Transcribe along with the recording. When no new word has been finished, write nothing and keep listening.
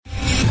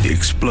The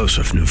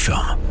explosive new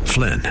film,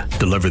 Flynn,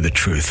 deliver the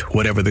truth,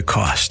 whatever the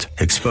cost.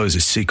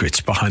 Exposes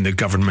secrets behind the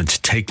government's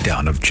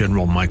takedown of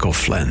General Michael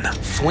Flynn.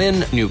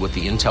 Flynn knew what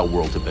the intel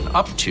world had been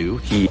up to.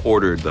 He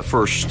ordered the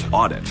first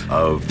audit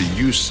of the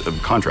use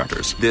of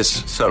contractors.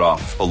 This set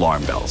off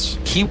alarm bells.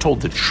 He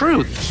told the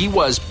truth. He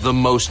was the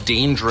most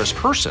dangerous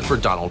person for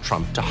Donald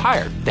Trump to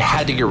hire. They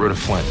had to get rid of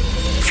Flynn.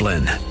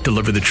 Flynn,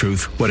 deliver the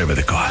truth, whatever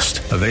the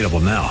cost. Available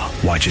now.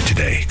 Watch it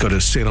today. Go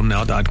to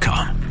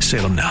salemnow.com.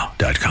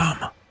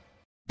 salemnow.com.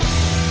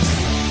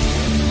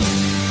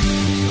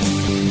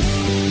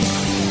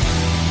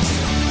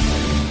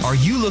 Are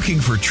you looking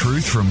for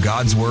truth from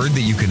God's Word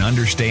that you can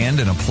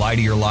understand and apply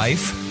to your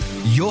life?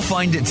 You'll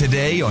find it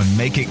today on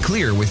Make It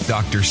Clear with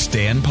Dr.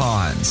 Stan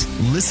Pons.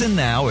 Listen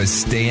now as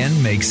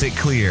Stan makes it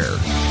clear.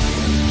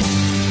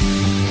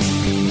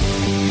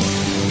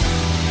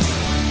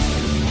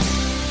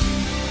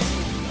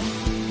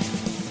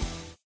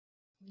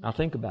 Now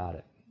think about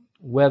it.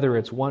 Whether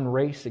it's one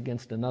race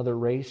against another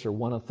race or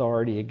one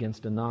authority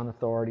against a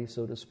non-authority,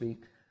 so to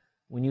speak,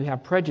 when you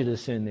have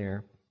prejudice in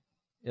there,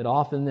 it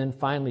often then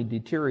finally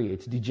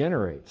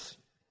degenerates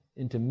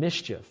into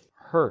mischief,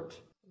 hurt,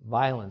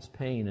 violence,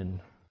 pain,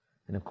 and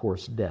of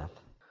course, death.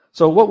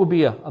 So what would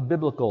be a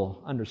biblical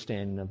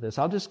understanding of this?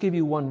 I'll just give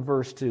you one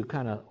verse to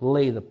kind of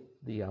lay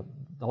the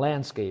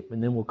landscape,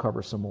 and then we'll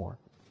cover some more.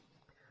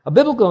 A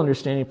biblical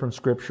understanding from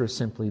Scripture is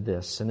simply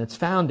this, and it's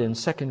found in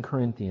 2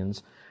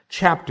 Corinthians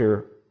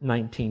chapter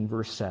 19,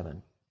 verse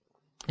 7.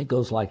 It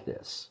goes like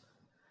this.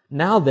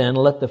 Now then,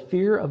 let the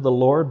fear of the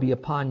Lord be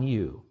upon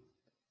you.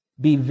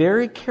 Be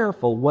very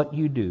careful what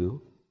you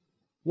do.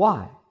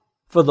 Why?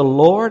 For the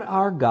Lord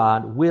our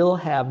God will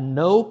have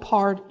no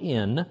part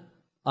in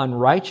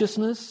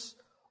unrighteousness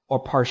or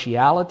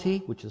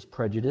partiality, which is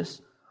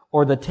prejudice,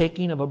 or the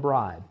taking of a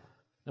bribe.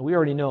 Now we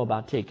already know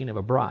about taking of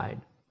a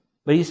bribe.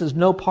 But he says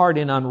no part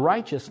in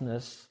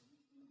unrighteousness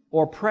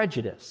or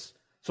prejudice.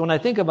 So when I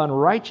think of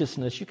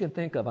unrighteousness, you can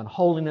think of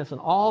unholiness and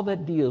all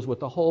that deals with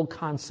the whole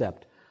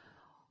concept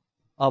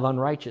of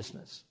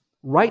unrighteousness.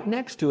 Right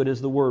next to it is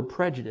the word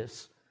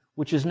prejudice,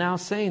 which is now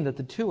saying that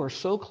the two are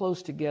so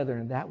close together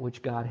in that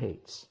which God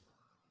hates,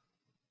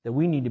 that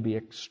we need to be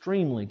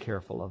extremely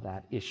careful of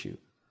that issue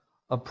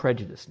of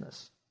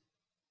prejudiceness.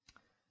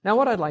 Now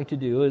what I'd like to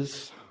do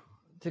is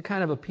to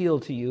kind of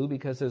appeal to you,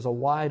 because there's a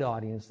wide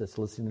audience that's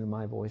listening to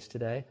my voice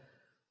today,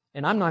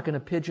 and I'm not going to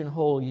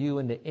pigeonhole you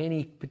into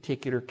any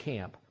particular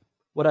camp.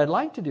 What I'd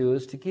like to do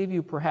is to give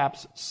you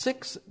perhaps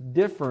 6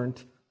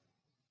 different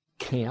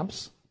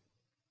camps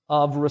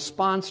of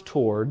response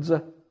towards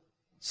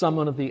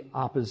someone of the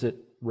opposite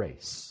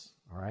race.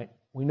 All right?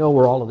 We know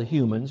we're all of the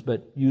humans,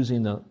 but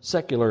using the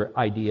secular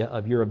idea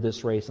of you're of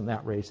this race and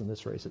that race and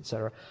this race,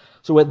 etc.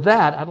 So with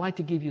that, I'd like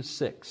to give you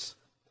 6.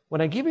 When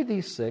I give you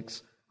these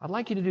 6, I'd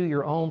like you to do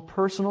your own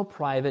personal,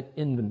 private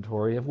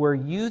inventory of where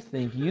you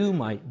think you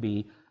might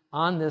be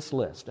on this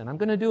list. And I'm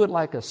going to do it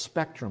like a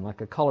spectrum,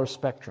 like a color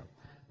spectrum.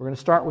 We're going to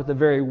start with the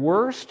very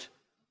worst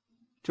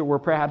to where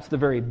perhaps the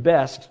very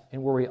best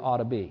and where we ought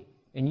to be.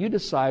 And you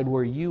decide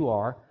where you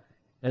are,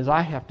 as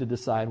I have to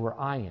decide where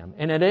I am.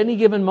 And at any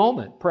given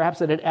moment,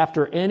 perhaps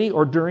after any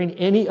or during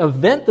any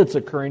event that's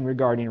occurring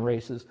regarding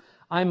races,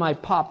 I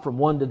might pop from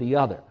one to the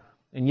other.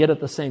 And yet at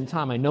the same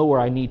time, I know where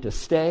I need to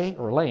stay,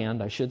 or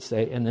land, I should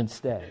say, and then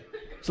stay.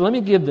 So let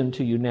me give them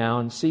to you now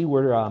and see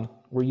where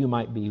you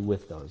might be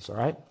with those, all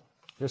right?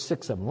 There's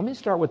 6 of them. Let me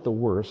start with the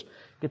worst.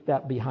 Get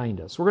that behind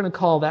us. We're going to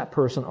call that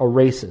person a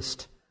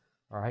racist,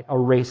 all right? A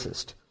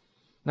racist.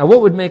 Now,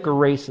 what would make a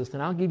racist?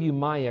 And I'll give you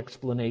my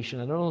explanation.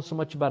 I don't know so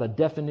much about a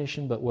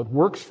definition, but what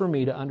works for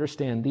me to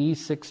understand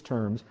these 6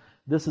 terms,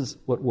 this is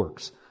what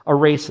works. A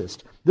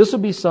racist. This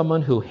would be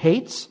someone who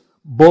hates,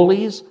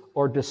 bullies,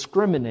 or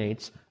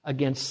discriminates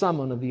against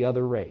someone of the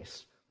other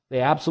race.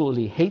 They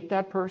absolutely hate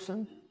that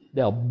person.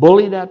 They'll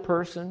bully that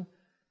person.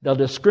 They'll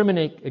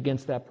discriminate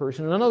against that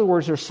person. In other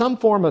words, there's some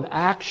form of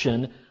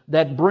action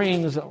that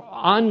brings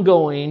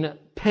ongoing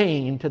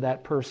pain to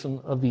that person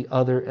of the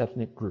other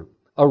ethnic group.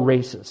 A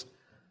racist.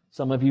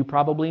 Some of you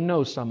probably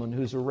know someone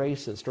who's a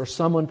racist, or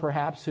someone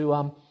perhaps who,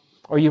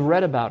 or you've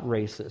read about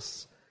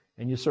racists,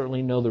 and you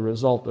certainly know the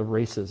result of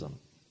racism.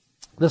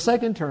 The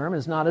second term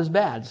is not as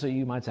bad, so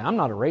you might say, I'm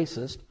not a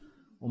racist.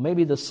 Well,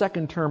 maybe the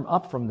second term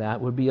up from that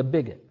would be a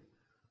bigot.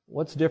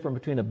 What's different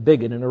between a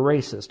bigot and a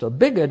racist? A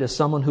bigot is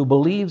someone who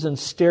believes in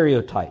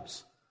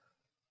stereotypes.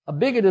 A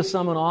bigot is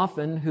someone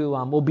often who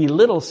will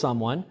belittle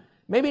someone,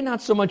 maybe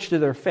not so much to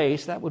their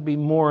face, that would be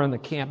more in the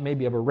camp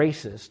maybe of a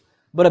racist,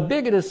 but a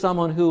bigot is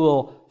someone who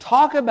will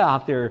talk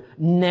about their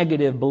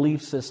negative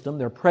belief system,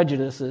 their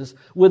prejudices,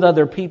 with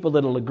other people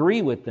that will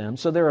agree with them.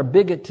 So they're a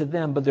bigot to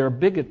them, but they're a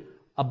bigot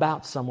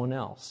about someone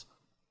else.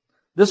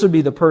 This would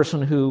be the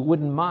person who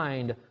wouldn't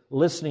mind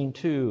listening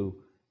to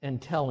and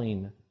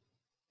telling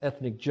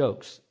ethnic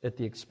jokes at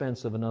the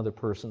expense of another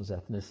person's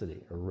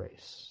ethnicity or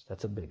race.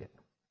 That's a bigot.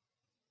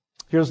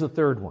 Here's the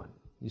third one.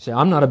 You say,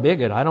 I'm not a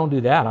bigot. I don't do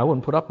that. I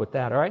wouldn't put up with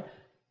that. All right?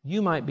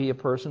 You might be a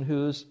person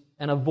who's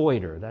an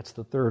avoider. That's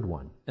the third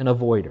one, an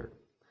avoider.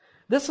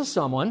 This is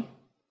someone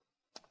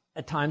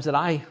at times that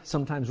I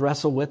sometimes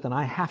wrestle with and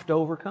I have to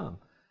overcome.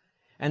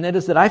 And that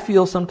is that I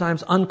feel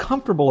sometimes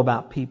uncomfortable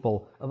about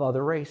people of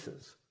other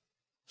races,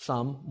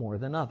 some more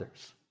than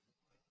others.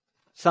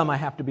 Some I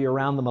have to be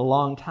around them a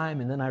long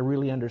time and then I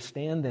really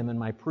understand them and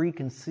my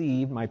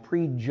preconceived, my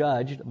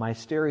prejudged, my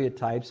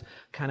stereotypes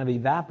kind of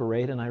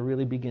evaporate and I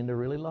really begin to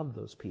really love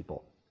those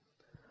people.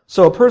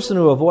 So a person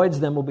who avoids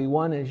them will be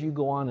one as you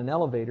go on an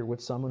elevator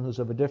with someone who's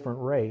of a different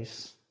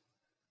race,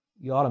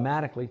 you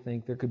automatically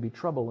think there could be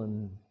trouble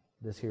in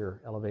this here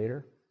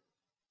elevator.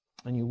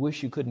 And you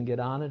wish you couldn't get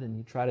on it and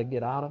you try to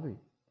get out of it.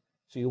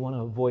 So you want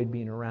to avoid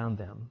being around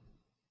them.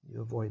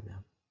 You avoid them.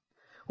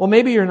 Well,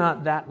 maybe you're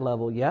not that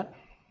level yet.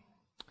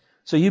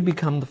 So you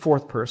become the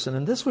fourth person,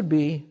 and this would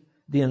be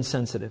the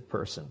insensitive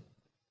person.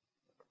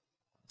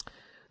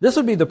 This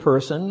would be the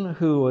person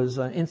who is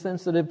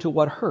insensitive to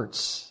what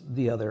hurts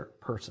the other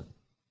person.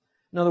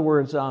 In other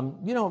words,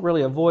 you don't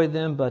really avoid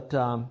them, but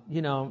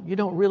you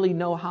don't really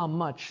know how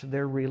much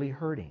they're really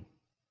hurting.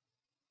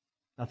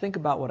 Now think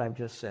about what I've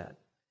just said.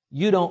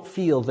 You don't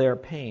feel their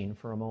pain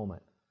for a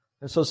moment.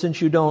 And so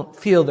since you don't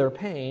feel their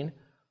pain,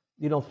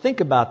 you don't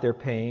think about their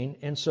pain,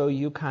 and so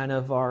you kind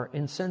of are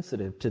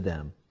insensitive to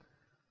them.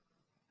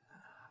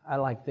 I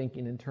like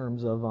thinking in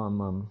terms of,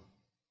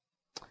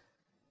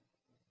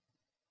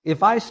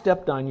 if I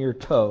stepped on your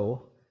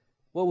toe,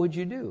 what would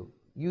you do?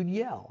 You'd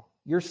yell.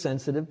 You're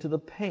sensitive to the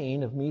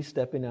pain of me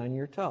stepping on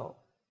your toe.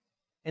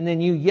 And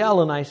then you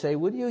yell and I say,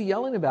 what are you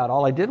yelling about?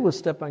 All I did was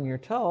step on your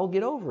toe.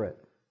 Get over it.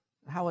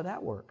 How would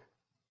that work?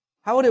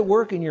 How would it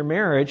work in your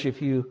marriage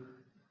if you're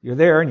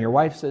there and your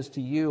wife says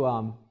to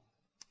you,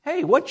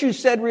 hey, what you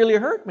said really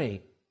hurt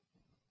me?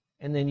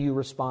 And then you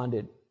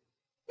responded,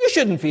 you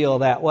shouldn't feel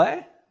that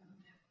way.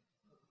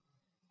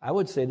 I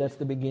would say that's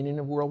the beginning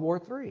of World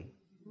War III.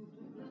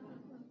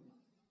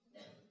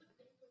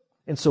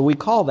 And so we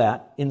call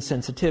that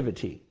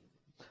insensitivity.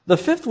 The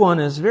fifth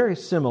one is very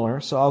similar,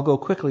 so I'll go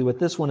quickly with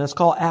this one. It's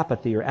called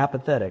apathy or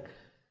apathetic.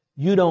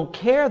 You don't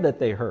care that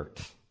they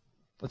hurt.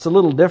 It's a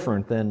little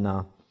different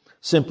than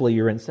simply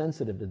you're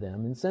insensitive to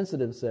them.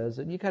 Insensitive says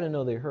that you kind of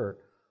know they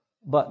hurt.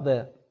 But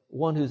the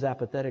one who's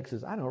apathetic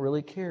says, I don't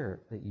really care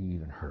that you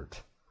even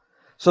hurt.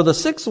 So the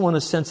sixth one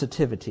is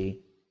sensitivity.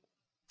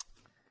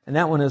 And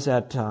that one is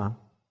that,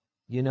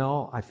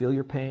 I feel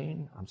your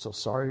pain. I'm so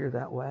sorry you're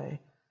that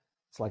way.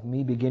 It's like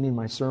me beginning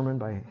my sermon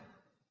by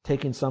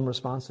taking some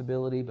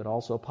responsibility, but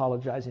also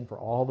apologizing for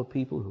all the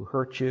people who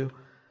hurt you.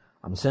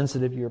 I'm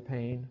sensitive to your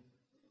pain.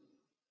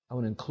 I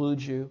want to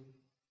include you.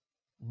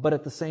 But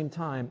at the same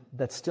time,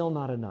 that's still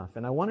not enough.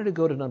 And I wanted to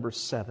go to number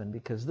 7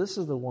 because this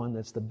is the one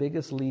that's the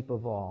biggest leap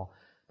of all.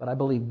 But I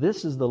believe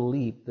this is the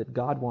leap that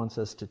God wants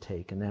us to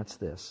take, and that's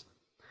this.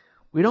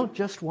 We don't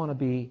just want to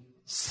be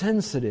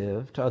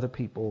sensitive to other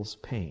people's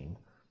pain.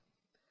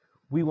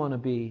 We want to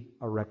be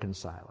a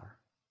reconciler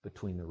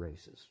between the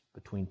races,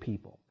 between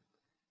people.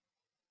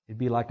 It'd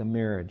be like a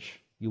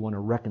marriage. You want to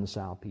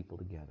reconcile people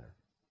together.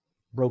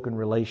 Broken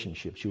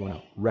relationships, you want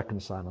to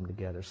reconcile them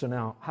together. So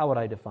now, how would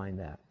I define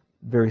that?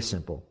 Very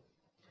simple.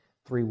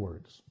 3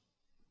 words.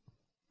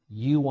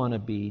 You want to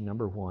be,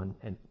 number 1,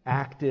 an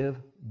active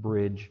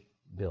bridge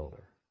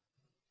builder.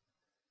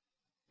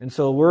 And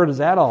so where does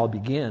that all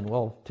begin?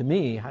 Well, to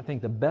me, I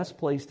think the best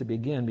place to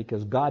begin,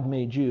 because God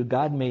made you,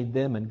 God made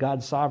them, and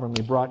God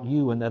sovereignly brought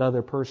you and that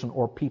other person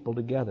or people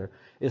together,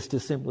 is to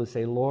simply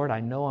say, Lord,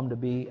 I know I'm to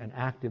be an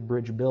active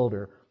bridge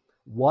builder.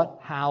 What,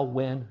 how,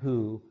 when,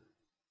 who,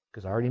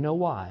 because I already know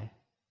why,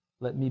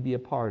 let me be a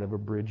part of a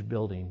bridge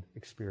building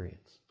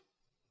experience.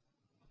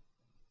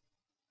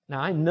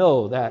 Now, I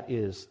know that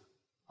is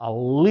a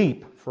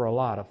leap for a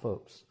lot of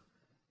folks.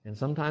 And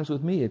sometimes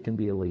with me, it can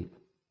be a leap.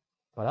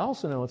 But I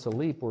also know it's a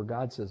leap where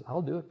God says,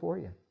 I'll do it for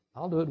you.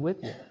 I'll do it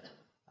with you.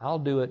 I'll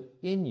do it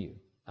in you.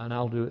 And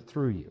I'll do it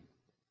through you.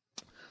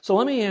 So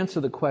let me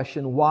answer the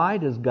question, why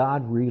does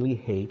God really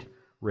hate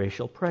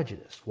racial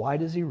prejudice? Why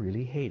does He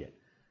really hate it?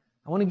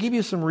 I want to give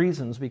you some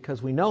reasons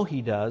because we know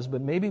He does,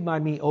 but maybe by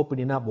me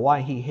opening up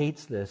why He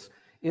hates this,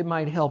 it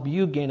might help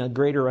you gain a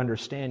greater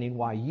understanding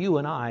why you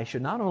and I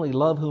should not only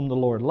love whom the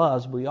Lord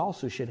loves, but we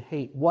also should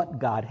hate what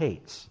God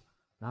hates.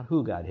 Not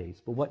who God hates,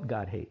 but what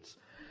God hates.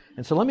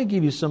 And so let me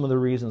give you some of the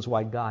reasons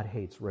why God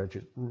hates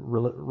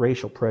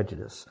racial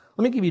prejudice.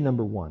 Let me give you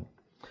number 1.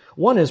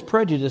 One is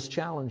prejudice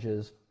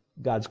challenges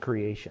God's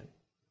creation.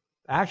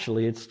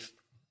 Actually, it's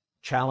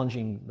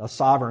challenging a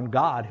sovereign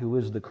God who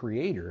is the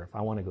creator, if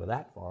I want to go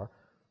that far.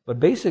 But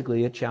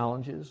basically, it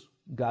challenges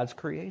God's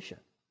creation.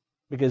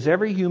 Because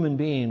every human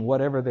being,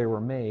 whatever they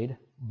were made,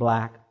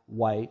 black,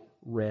 white,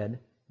 red,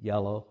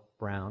 yellow,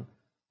 brown,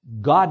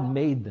 God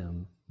made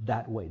them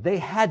that way. They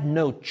had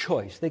no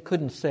choice. They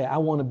couldn't say, I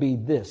want to be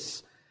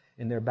this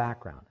in their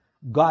background.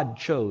 God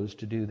chose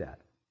to do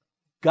that.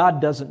 God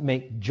doesn't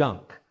make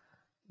junk.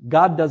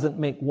 God doesn't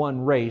make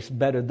one race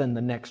better than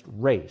the next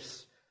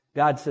race.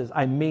 God says,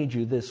 I made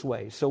you this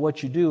way. So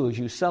what you do is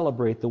you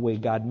celebrate the way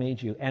God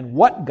made you and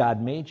what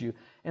God made you.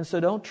 And so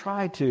don't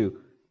try to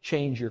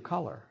change your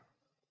color,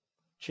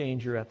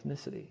 change your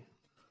ethnicity.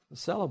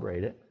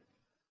 Celebrate it,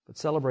 but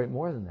celebrate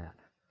more than that.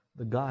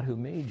 The God who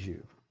made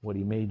you what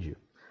He made you.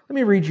 Let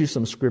me read you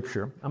some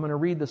scripture. I'm going to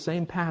read the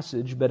same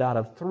passage, but out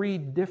of 3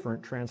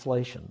 different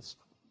translations.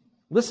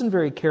 Listen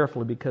very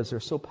carefully because they're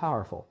so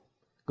powerful.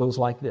 It goes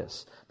like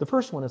this. The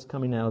first one is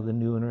coming out of the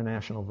New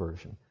International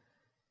Version.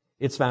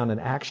 It's found in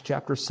Acts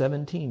chapter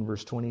 17,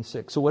 verse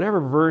 26. So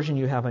whatever version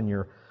you have on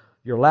your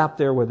lap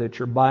there, whether it's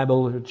your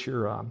Bible or it's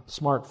your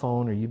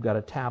smartphone or you've got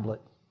a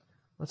tablet,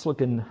 let's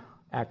look in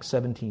Acts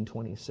 17,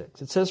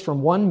 26. It says,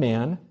 from one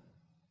man,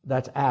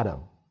 that's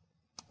Adam.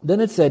 Then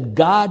it said,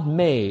 God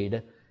made,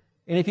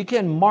 and if you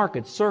can, mark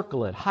it,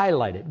 circle it,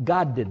 highlight it.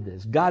 God did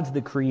this. God's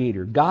the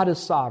creator. God is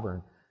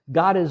sovereign.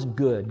 God is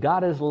good.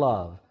 God is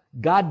love.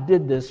 God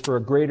did this for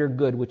a greater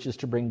good, which is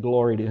to bring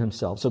glory to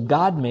Himself. So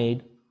God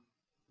made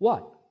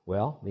what?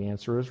 Well, the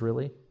answer is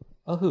really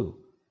a who.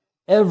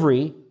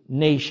 Every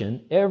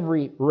nation,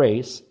 every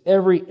race,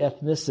 every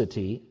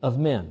ethnicity of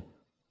men,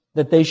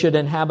 that they should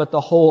inhabit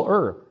the whole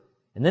earth.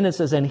 And then it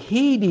says, and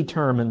He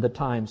determined the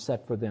time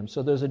set for them.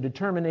 So there's a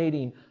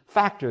determinating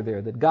factor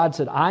there that God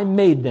said, I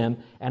made them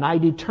and I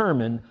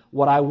determine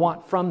what I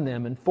want from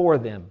them and for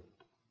them.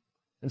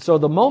 And so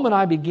the moment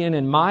I begin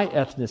in my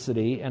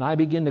ethnicity and I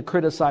begin to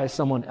criticize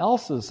someone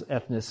else's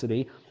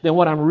ethnicity, then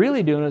what I'm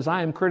really doing is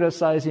I am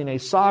criticizing a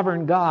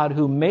sovereign God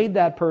who made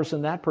that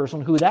person,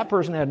 who that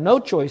person had no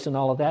choice in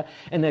all of that,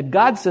 and that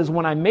God says,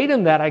 when I made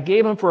him that, I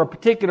gave him for a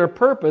particular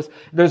purpose.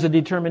 There's a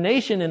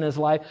determination in his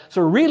life.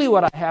 So really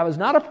what I have is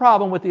not a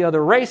problem with the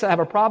other race, I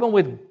have a problem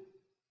with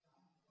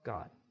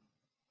God.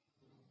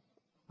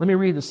 Let me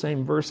read the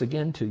same verse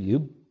again to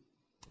you.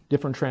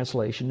 Different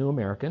translation, New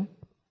American.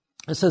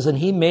 It says, and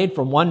He made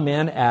from one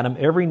man, Adam,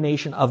 every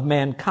nation of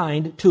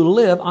mankind to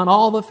live on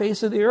all the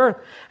face of the earth,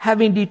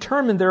 having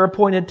determined their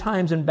appointed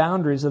times and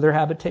boundaries of their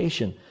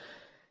habitation.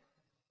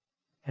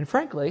 And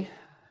frankly,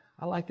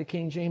 I like the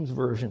King James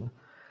Version,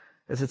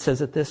 as it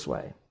says it this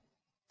way.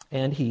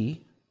 And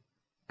He,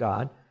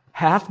 God,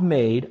 hath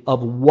made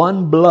of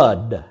one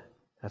blood,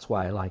 that's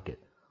why I like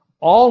it,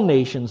 all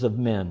nations of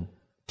men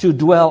to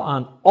dwell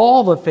on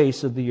all the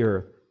face of the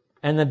earth,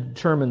 and then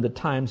determine the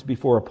times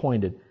before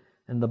appointed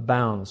and the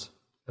bounds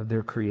of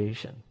their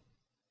creation.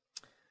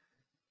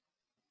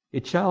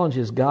 It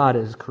challenges God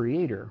as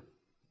creator,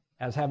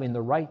 as having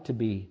the right to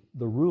be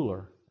the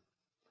ruler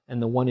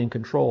and the one in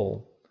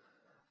control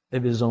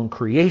of His own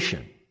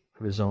creation,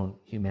 of His own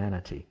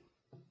humanity.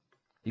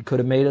 He could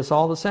have made us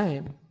all the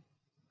same,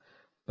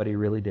 but He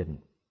really didn't.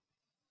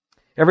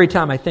 Every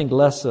time I think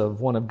less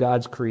of one of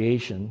God's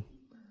creation,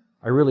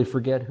 I really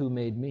forget who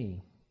made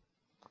me.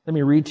 Let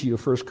me read to you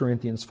 1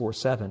 Corinthians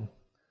 4:7.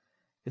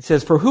 It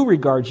says, for who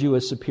regards you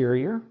as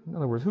superior? In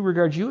other words, who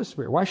regards you as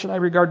superior? Why should I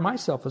regard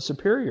myself as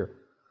superior?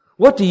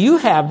 What do you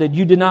have that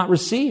you did not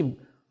receive?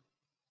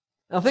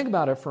 Now think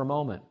about it for a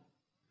moment.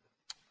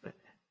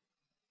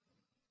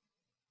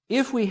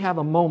 If we have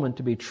a moment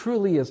to be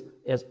truly as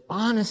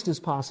honest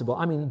as possible,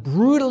 I mean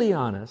brutally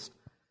honest,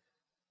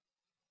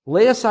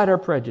 lay aside our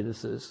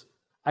prejudices,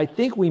 I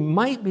think we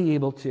might be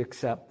able to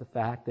accept the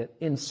fact that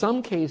in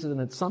some cases and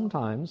at some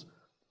times,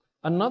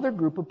 another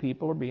group of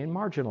people are being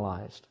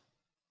marginalized.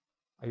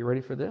 Are you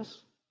ready for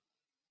this?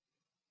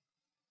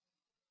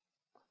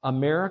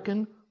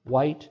 American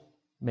white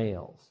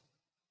males.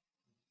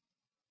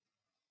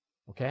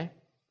 Okay?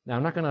 Now,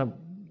 I'm not going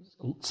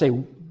to say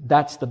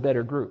that's the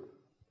better group.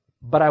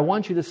 But I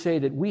want you to say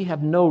that we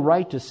have no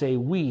right to say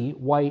we,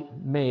 white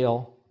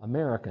male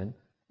American,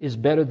 is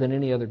better than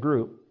any other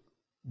group,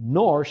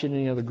 nor should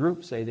any other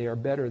group say they are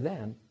better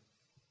than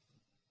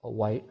a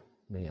white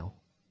male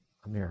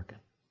American.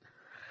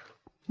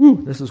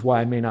 This is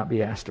why I may not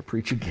be asked to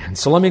preach again.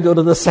 So let me go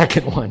to the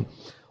second one.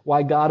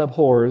 Why God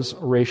abhors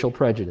racial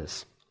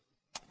prejudice.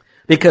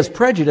 Because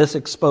prejudice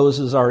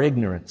exposes our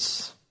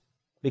ignorance.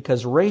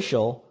 Because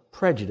racial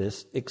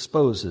prejudice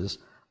exposes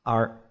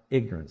our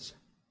ignorance.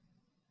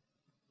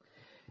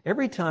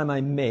 Every time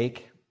I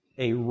make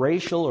a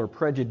racial or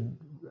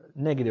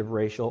negative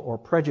racial or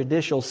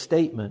prejudicial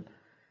statement,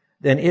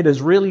 then it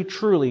is really,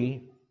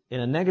 truly, in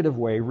a negative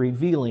way,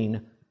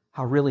 revealing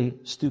how really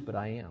stupid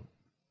I am.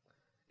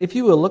 If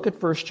you will look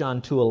at 1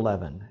 John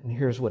 2:11, and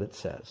here's what it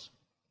says.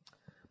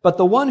 But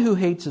the one who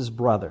hates his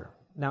brother,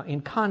 now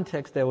in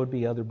context that would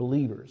be other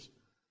believers,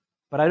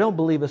 but I don't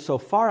believe it's so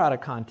far out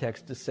of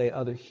context to say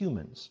other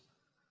humans.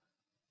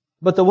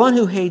 But the one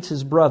who hates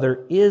his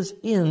brother is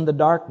in the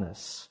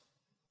darkness,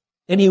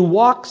 and he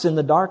walks in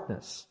the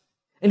darkness,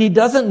 and he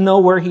doesn't know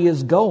where he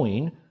is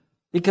going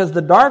because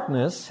the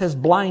darkness has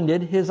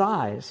blinded his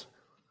eyes.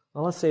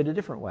 Well, let's say it a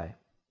different way.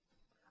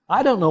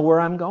 I don't know where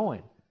I'm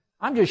going.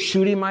 I'm just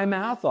shooting my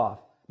mouth off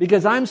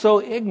because I'm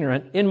so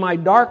ignorant in my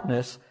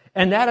darkness,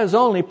 and that is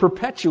only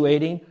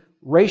perpetuating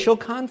racial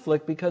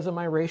conflict because of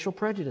my racial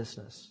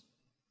prejudiceness.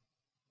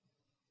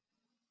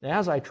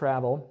 As I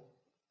travel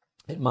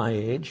at my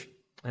age,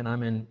 and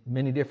I'm in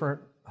many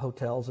different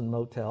hotels and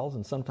motels,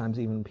 and sometimes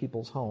even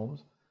people's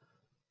homes,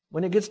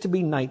 when it gets to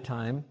be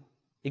nighttime,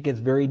 it gets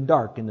very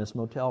dark in this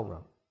motel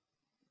room.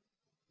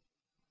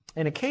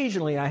 And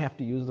occasionally I have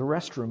to use the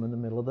restroom in the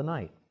middle of the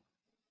night.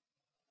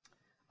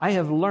 I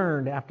have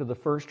learned after the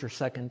first or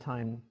second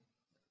time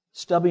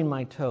stubbing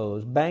my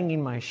toes,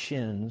 banging my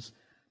shins,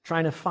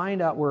 trying to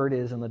find out where it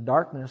is in the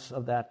darkness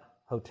of that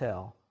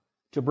hotel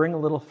to bring a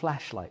little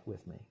flashlight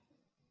with me.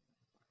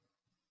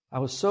 I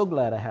was so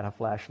glad I had a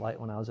flashlight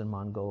when I was in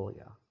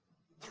Mongolia.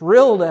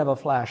 Thrilled to have a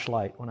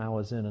flashlight when I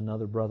was in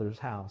another brother's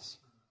house.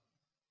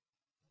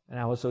 And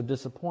I was so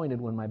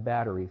disappointed when my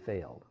battery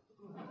failed.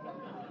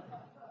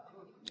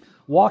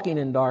 Walking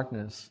in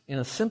darkness, in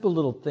a simple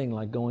little thing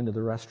like going to the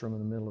restroom in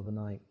the middle of the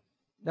night,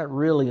 that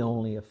really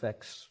only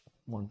affects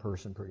one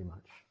person pretty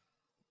much.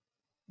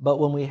 But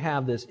when we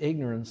have this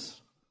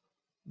ignorance,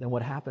 then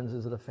what happens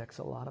is it affects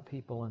a lot of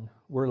people, and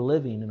we're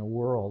living in a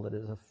world that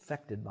is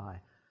affected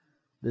by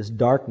this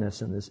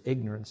darkness and this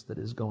ignorance that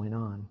is going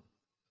on.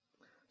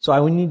 So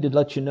I need to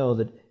let you know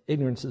that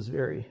ignorance is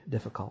very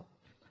difficult.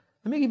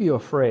 Let me give you a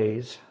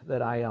phrase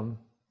that I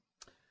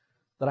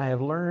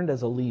have learned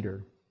as a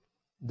leader.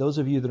 Those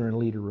of you that are in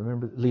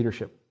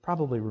leadership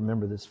probably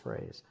remember this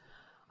phrase.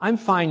 I'm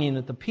finding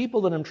that the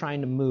people that I'm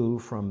trying to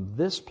move from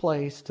this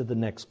place to the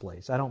next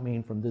place, I don't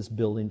mean from this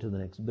building to the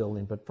next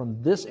building, but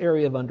from this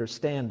area of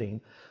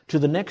understanding to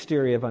the next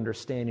area of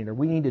understanding, or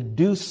we need to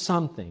do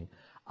something.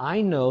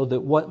 I know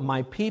that what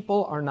my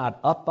people are not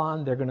up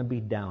on, they're going to be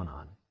down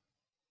on.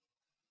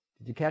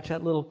 Did you catch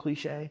that little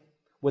cliche?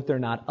 What they're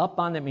not up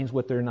on, that means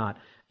what they're not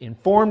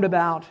informed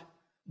about.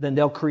 Then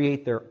they'll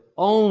create their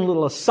own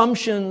little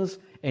assumptions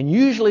and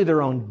usually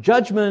their own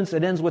judgments.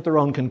 It ends with their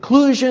own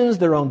conclusions,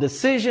 their own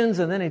decisions,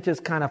 and then it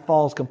just kind of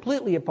falls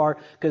completely apart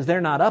because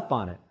they're not up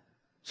on it.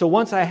 So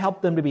once I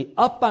help them to be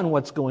up on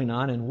what's going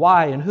on and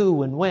why and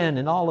who and when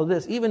and all of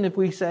this, even if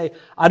we say,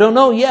 I don't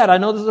know yet, I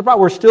know this is a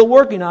problem, we're still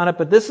working on it,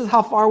 but this is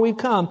how far we've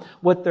come,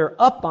 what they're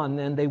up on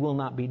then, they will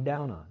not be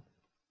down on.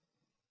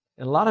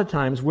 And a lot of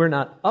times we're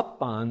not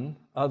up on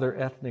other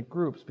ethnic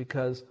groups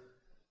because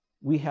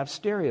we have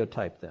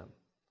stereotyped them.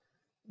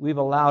 We've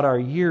allowed our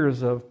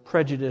years of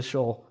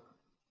prejudicial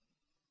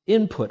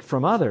input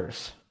from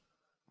others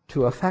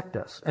to affect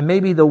us. And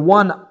maybe the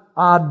one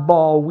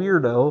oddball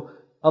weirdo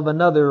of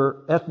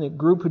another ethnic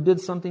group who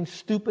did something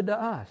stupid to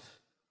us.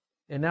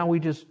 And now we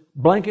just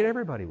blanket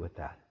everybody with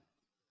that.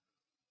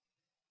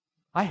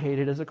 I hate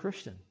it as a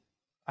Christian.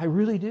 I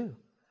really do.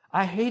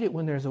 I hate it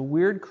when there's a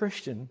weird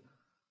Christian,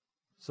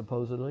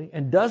 supposedly,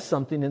 and does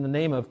something in the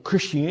name of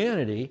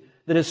Christianity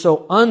that is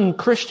so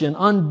un-Christian,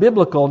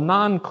 unbiblical,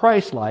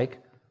 non-Christ-like,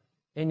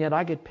 and yet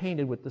I get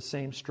painted with the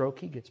same stroke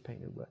he gets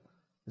painted with.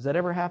 Does that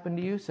ever happen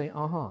to you? Say,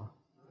 uh-huh.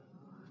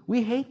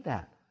 We hate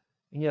that.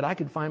 And yet I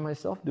could find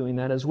myself doing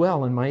that as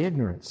well in my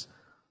ignorance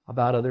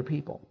about other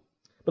people.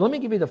 But let me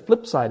give you the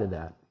flip side of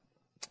that.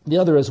 The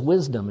other is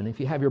wisdom. And if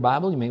you have your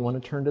Bible, you may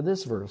want to turn to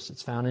this verse.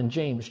 It's found in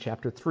James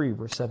chapter 3,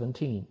 verse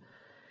 17.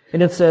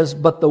 And it says,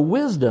 but the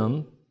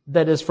wisdom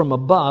that is from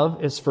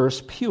above is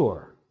first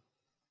pure.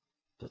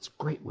 That's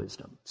great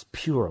wisdom. It's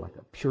pure, like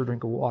a pure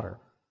drink of water.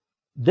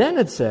 Then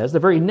it says, the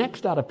very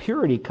next out of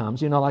purity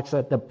comes, like I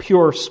said, the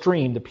pure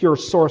stream, the pure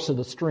source of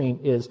the stream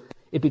is,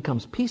 it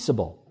becomes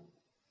peaceable.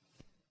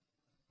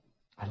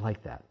 I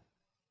like that.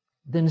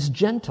 Then it's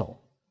gentle.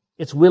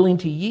 It's willing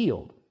to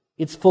yield.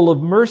 It's full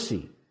of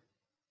mercy.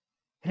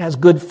 It has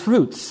good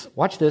fruits.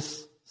 Watch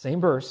this,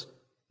 same verse.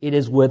 It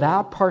is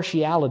without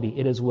partiality.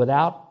 It is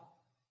without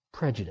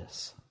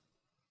prejudice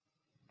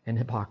and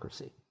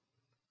hypocrisy.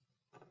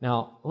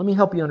 Now, let me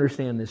help you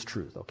understand this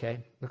truth, okay?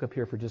 Look up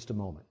here for just a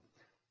moment.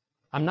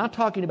 I'm not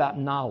talking about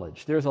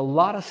knowledge. There's a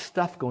lot of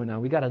stuff going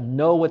on. We got to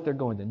know what they're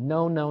going through.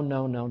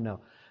 No.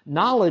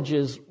 Knowledge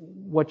is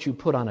what you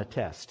put on a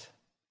test.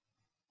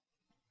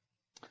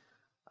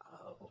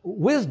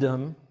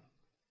 Wisdom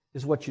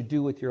is what you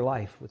do with your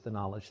life with the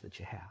knowledge that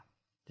you have.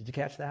 Did you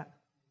catch that?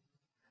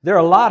 There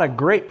are a lot of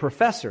great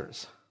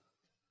professors,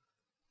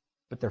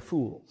 but they're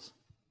fools.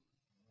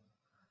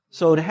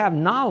 So to have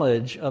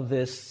knowledge of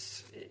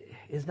this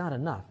is not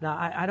enough. Now,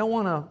 I don't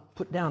want to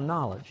put down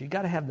knowledge. You've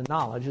got to have the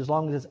knowledge as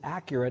long as it's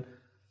accurate,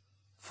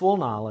 full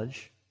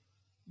knowledge,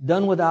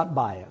 done without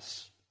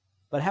bias.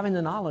 But having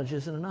the knowledge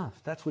isn't enough.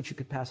 That's what you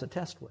could pass a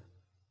test with.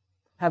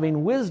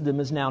 Having wisdom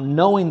is now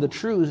knowing the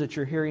truths that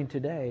you're hearing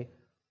today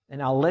and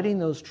now letting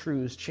those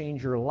truths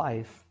change your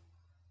life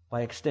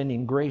by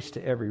extending grace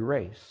to every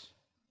race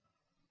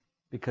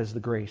because the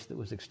grace that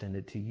was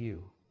extended to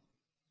you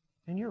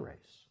and your race.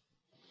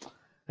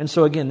 And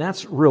so again,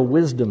 that's real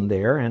wisdom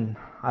there, and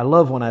I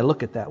love when I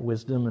look at that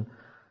wisdom and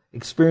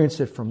experience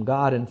it from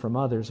God and from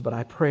others, but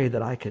I pray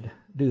that I could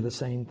do the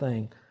same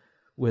thing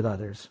with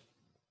others.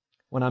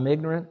 When I'm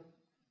ignorant,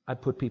 I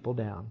put people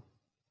down.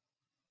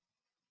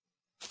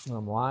 When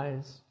I'm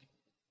wise,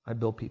 I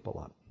build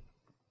people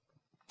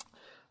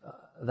up.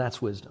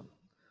 That's wisdom.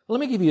 Let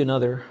me give you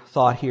another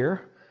thought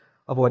here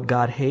of what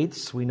God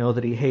hates. We know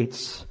that He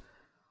hates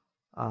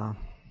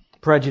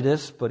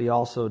prejudice, but He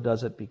also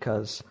does it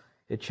because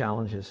it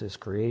challenges His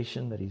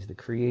creation, that He's the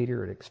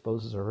Creator. It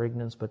exposes our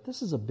ignorance. But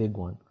this is a big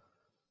one.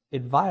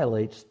 It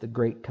violates the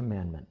Great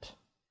Commandment.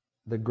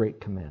 The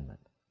Great Commandment.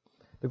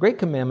 The Great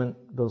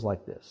Commandment goes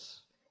like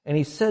this. And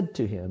He said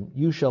to him,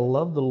 you shall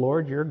love the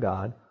Lord your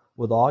God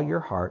with all your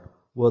heart,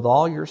 with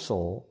all your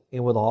soul,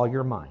 and with all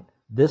your mind.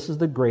 This is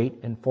the great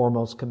and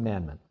foremost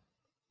commandment.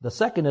 The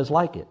second is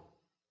like it.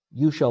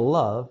 You shall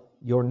love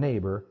your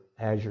neighbor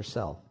as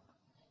yourself.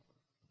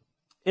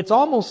 It's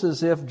almost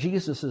as if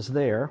Jesus is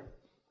there,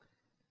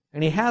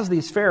 and he has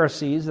these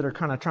Pharisees that are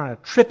kind of trying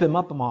to trip him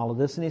up on all of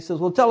this, and he says,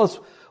 well, tell us,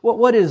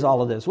 what is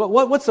all of this?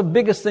 What's the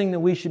biggest thing that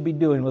we should be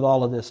doing with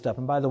all of this stuff?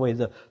 And by the way,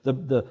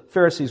 the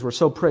Pharisees were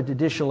so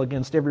prejudicial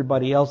against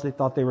everybody else, they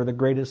thought they were the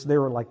greatest, they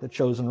were like the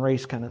chosen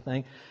race kind of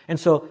thing. And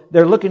so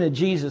they're looking at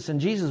Jesus, and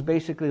Jesus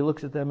basically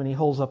looks at them and he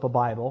holds up a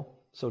Bible,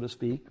 so to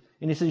speak,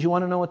 and he says, you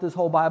want to know what this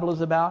whole Bible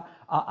is about?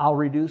 I'll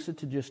reduce it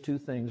to just two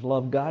things.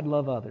 Love God,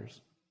 love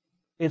others.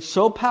 It's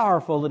so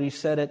powerful that he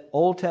said it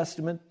Old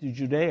Testament, the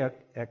Judaic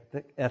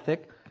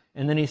ethic,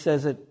 and then he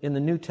says it in the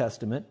New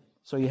Testament.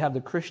 So you have the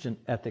Christian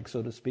ethic,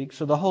 so to speak.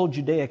 So the whole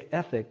Judaic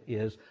ethic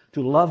is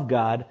to love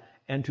God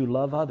and to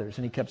love others.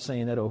 And he kept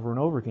saying that over and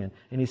over again.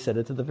 And he said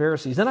it to the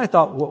Pharisees. Then I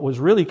thought what was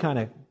really kind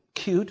of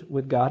cute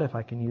with God, if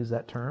I can use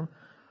that term,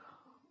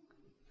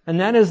 and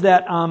that is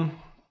that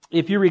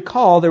if you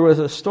recall, there was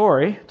a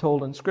story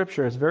told in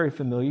Scripture, it's very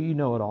familiar, you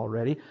know it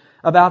already,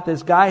 about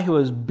this guy who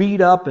was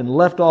beat up and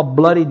left all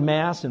bloodied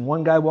mass, and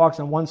one guy walks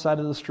on one side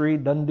of the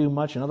street, doesn't do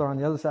much, another on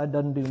the other side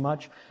doesn't do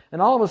much.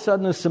 And all of a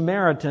sudden a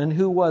Samaritan,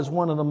 who was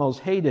one of the most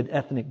hated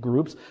ethnic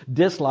groups,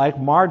 disliked,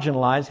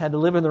 marginalized, had to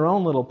live in their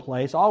own little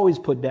place, always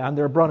put down,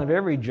 they're brunt of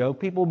every joke,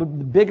 people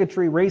with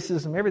bigotry,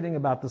 racism, everything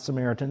about the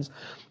Samaritans.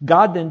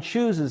 God then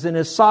chooses in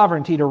His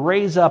sovereignty to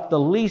raise up the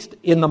least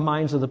in the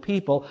minds of the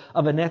people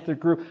of an ethnic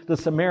group, the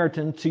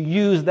Samaritan, to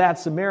use that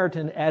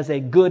Samaritan as a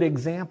good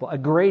example, a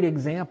great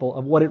example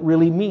of what it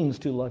really means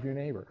to love your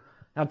neighbor.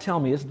 Now tell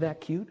me, isn't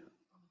that cute?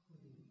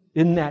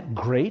 Isn't that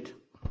great?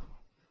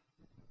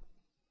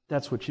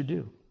 That's what you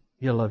do.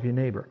 You love your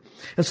neighbor.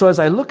 And so as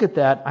I look at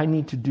that, I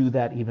need to do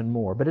that even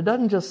more. But it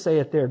doesn't just say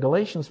it there.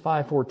 Galatians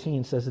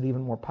 5:14 says it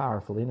even more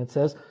powerfully. And it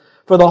says,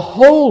 for the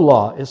whole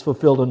law is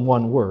fulfilled in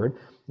one word.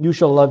 You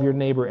shall love your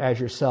neighbor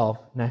as yourself.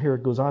 Now here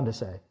it goes on to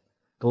say.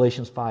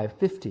 Galatians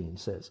 5:15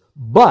 says,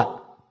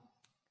 but,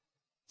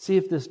 see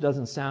if this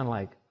doesn't sound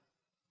like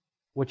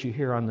what you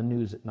hear on the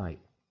news at night.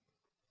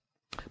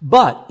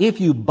 But if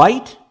you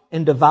bite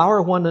and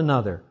devour one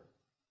another,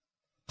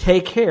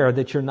 take care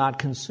that you're not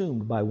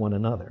consumed by one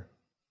another.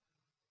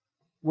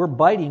 We're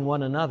biting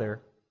one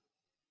another,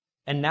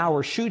 and now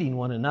we're shooting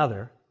one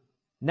another.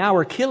 Now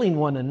we're killing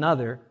one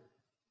another,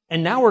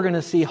 and now we're going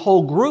to see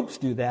whole groups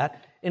do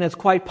that, and it's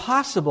quite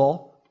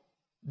possible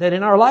that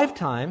in our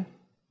lifetime,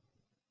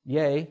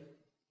 during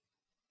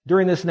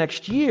this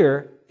next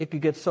year, it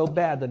could get so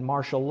bad that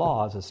martial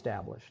law is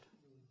established.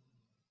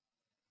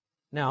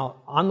 Now,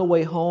 on the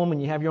way home and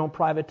you have your own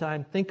private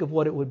time, think of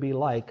what it would be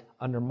like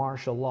under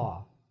martial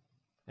law.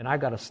 And I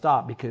got to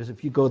stop because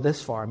if you go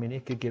this far,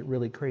 it could get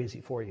really crazy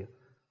for you.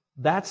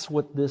 That's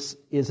what this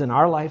is in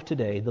our life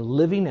today, the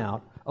living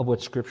out of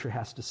what Scripture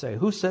has to say.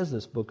 Who says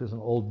this book is an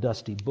old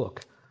dusty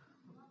book?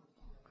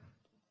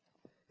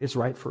 It's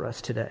right for us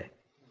today.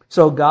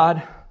 So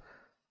God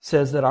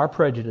says that our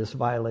prejudice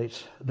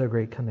violates the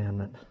great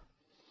commandment.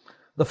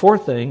 The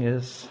fourth thing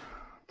is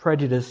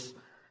prejudice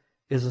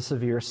is a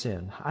severe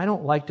sin. I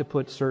don't like to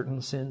put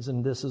certain sins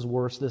in this is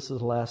worse, this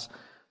is less,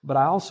 but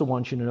I also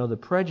want you to know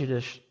that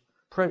prejudice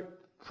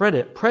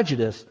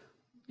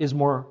is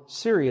more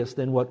serious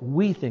than what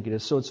we think it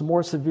is. So it's a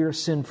more severe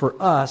sin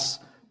for us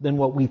than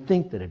what we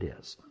think that it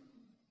is.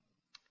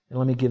 And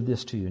let me give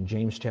this to you in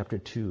James chapter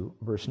 2,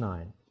 verse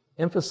 9,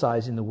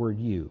 emphasizing the word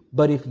you.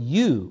 But if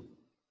you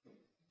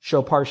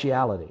show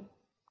partiality,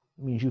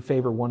 it means you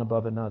favor one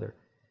above another,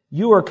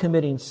 you are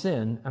committing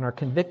sin and are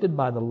convicted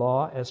by the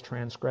law as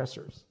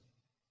transgressors.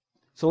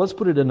 So let's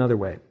put it another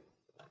way.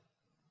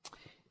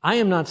 I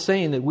am not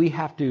saying that we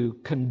have to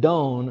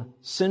condone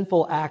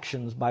sinful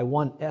actions by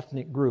one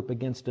ethnic group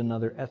against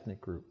another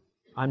ethnic group.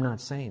 I'm not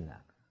saying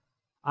that.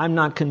 I'm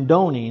not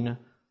condoning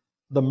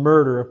the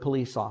murder of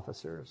police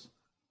officers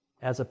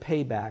as a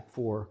payback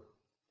for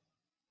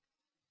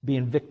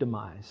being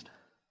victimized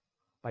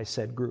by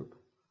said group.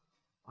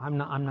 I'm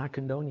not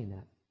condoning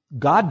that.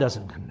 God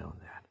doesn't condone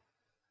that.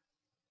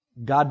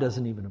 God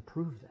doesn't even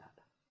approve that.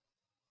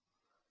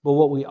 But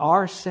what we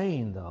are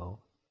saying, though,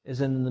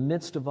 is in the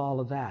midst of all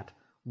of that,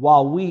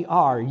 while we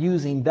are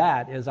using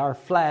that as our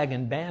flag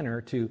and banner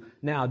to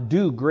now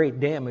do great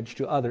damage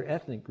to other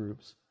ethnic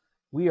groups,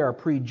 we are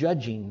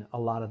prejudging a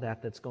lot of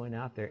that that's going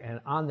out there. And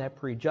on that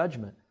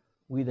prejudgment,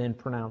 we then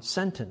pronounce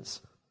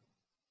sentence.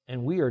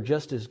 And we are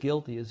just as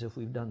guilty as if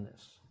we've done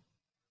this.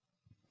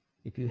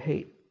 If you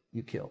hate,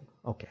 you kill.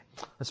 Okay,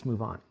 let's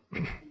move on.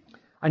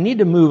 I need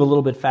to move a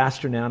little bit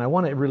faster now, and I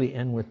want to really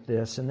end with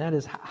this, and that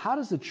is, how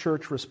does the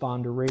church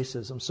respond to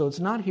racism? So it's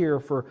not here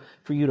for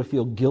you to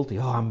feel guilty.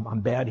 Oh,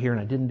 I'm bad here,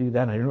 and I didn't do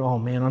that. And oh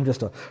man,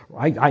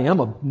 I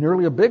am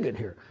nearly a bigot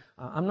here.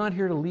 I'm not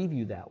here to leave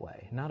you that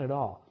way, not at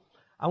all.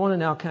 I want to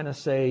now kind of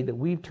say that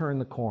we've turned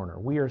the corner.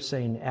 We are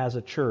saying, as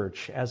a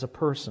church, as a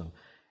person,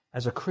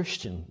 as a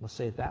Christian, let's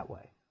say it that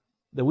way,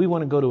 that we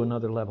want to go to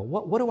another level.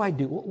 What do I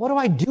do? What do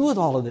I do with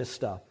all of this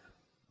stuff?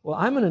 Well,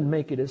 I'm going to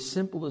make it as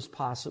simple as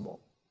possible.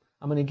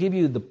 I'm going to give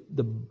you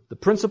the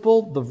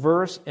principle, the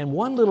verse, and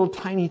one little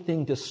tiny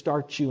thing to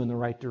start you in the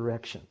right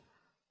direction.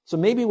 So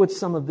maybe with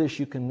some of this,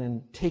 you can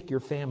then take your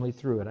family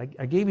through it.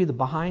 I gave you the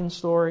behind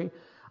story.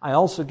 I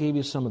also gave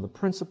you some of the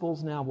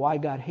principles now, why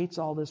God hates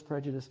all this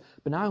prejudice.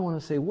 But now I want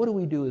to say, what do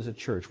we do as a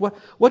church?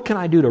 What can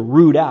I do to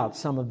root out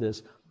some of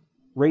this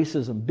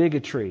racism,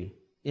 bigotry,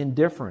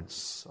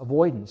 indifference,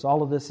 avoidance,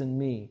 all of this in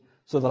me,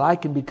 so that I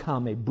can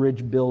become a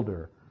bridge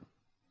builder?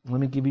 Let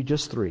me give you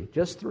just three.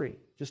 Just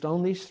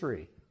own these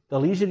three.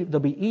 They'll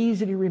be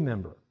easy to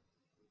remember.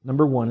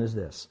 Number one is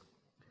this.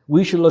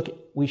 We should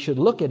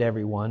look at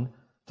everyone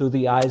through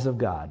the eyes of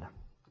God.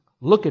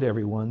 Look at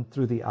everyone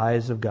through the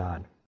eyes of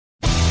God.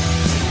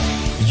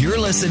 You're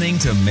listening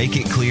to Make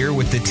It Clear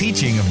with the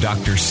teaching of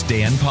Dr.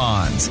 Stan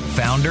Ponz,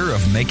 founder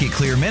of Make It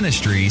Clear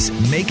Ministries.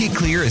 Make It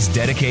Clear is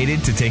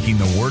dedicated to taking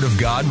the Word of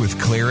God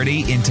with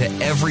clarity into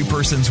every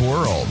person's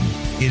world.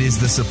 It is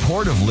the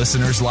support of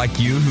listeners like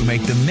you who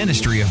make the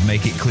ministry of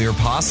Make It Clear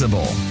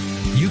possible.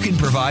 You can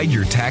provide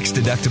your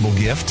tax-deductible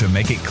gift to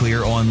Make It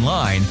Clear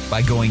online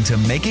by going to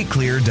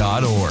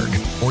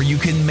makeitclear.org, or you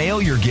can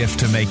mail your gift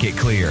to Make It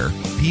Clear,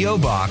 P.O.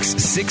 Box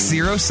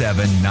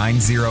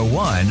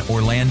 607901,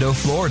 Orlando,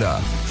 Florida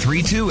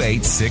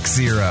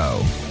 32860.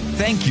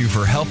 Thank you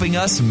for helping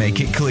us make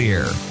it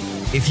clear.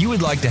 If you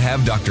would like to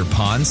have Dr.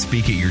 Ponz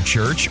speak at your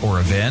church or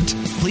event,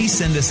 please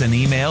send us an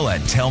email at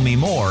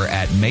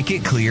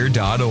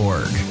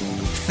tellmemore@makeitclear.org.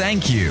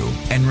 Thank you,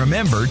 and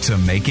remember to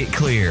make it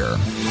clear.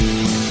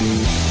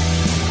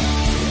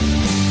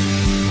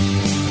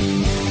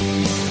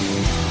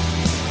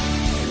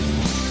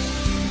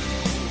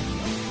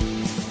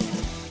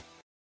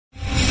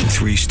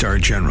 Three-star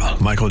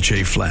General Michael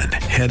J. Flynn,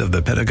 head of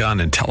the Pentagon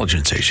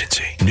Intelligence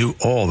Agency, knew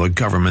all the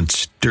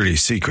government's dirty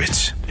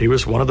secrets. He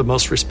was one of the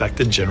most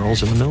respected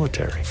generals in the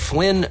military.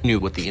 Flynn knew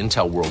what the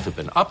intel world had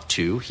been up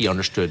to. He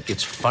understood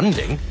its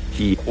funding.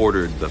 He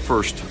ordered the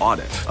first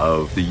audit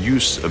of the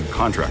use of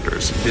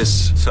contractors.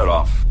 This set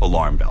off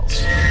alarm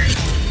bells.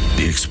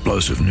 The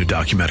explosive new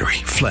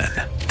documentary, Flynn,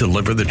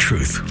 Deliver the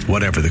Truth,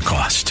 Whatever the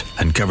Cost,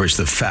 uncovers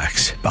the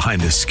facts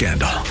behind this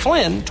scandal.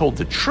 Flynn told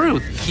the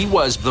truth. He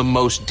was the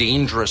most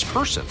dangerous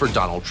person for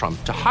Donald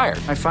Trump to hire.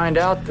 I find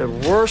out the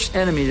worst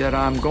enemy that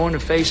I'm going to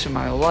face in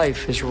my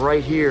life is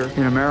right here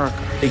in America.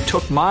 They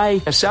took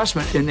my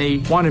assessment and they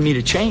wanted me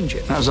to change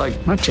it. And I was like,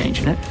 I'm not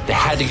changing it. They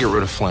had to get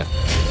rid of Flynn.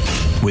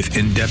 With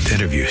in-depth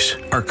interviews,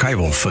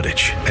 archival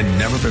footage, and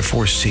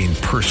never-before-seen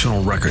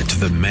personal records of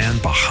the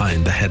man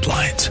behind the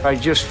headlines. I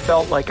just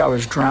felt like I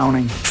was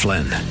drowning.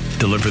 Flynn,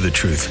 Deliver the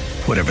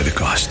Truth, Whatever the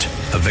Cost.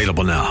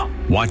 Available now.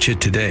 Watch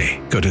it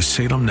today. Go to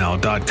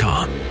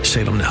salemnow.com.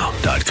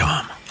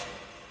 salemnow.com.